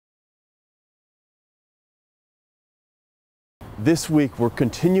This week we're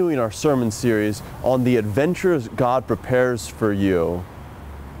continuing our sermon series on the adventures God prepares for you.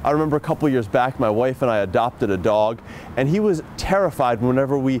 I remember a couple years back, my wife and I adopted a dog, and he was terrified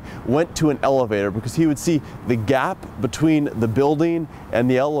whenever we went to an elevator because he would see the gap between the building and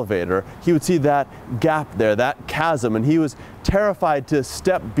the elevator. He would see that gap there, that chasm, and he was terrified to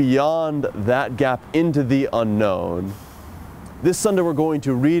step beyond that gap into the unknown. This Sunday we're going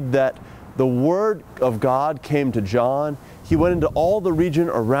to read that the Word of God came to John. He went into all the region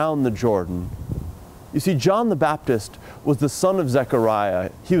around the Jordan. You see, John the Baptist was the son of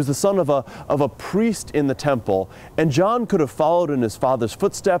Zechariah. He was the son of a priest in the temple. And John could have followed in his father's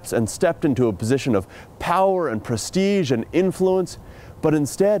footsteps and stepped into a position of power and prestige and influence. But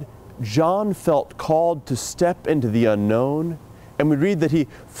instead, John felt called to step into the unknown. And we read that he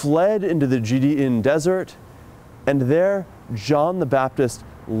fled into the Judean desert. And there, John the Baptist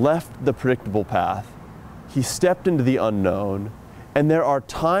left the predictable path. He stepped into the unknown. And there are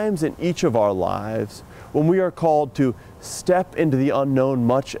times in each of our lives when we are called to step into the unknown,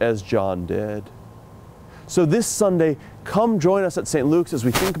 much as John did. So this Sunday, come join us at St. Luke's as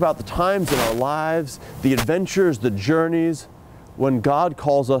we think about the times in our lives, the adventures, the journeys, when God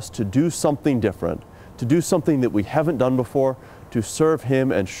calls us to do something different, to do something that we haven't done before, to serve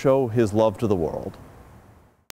Him and show His love to the world.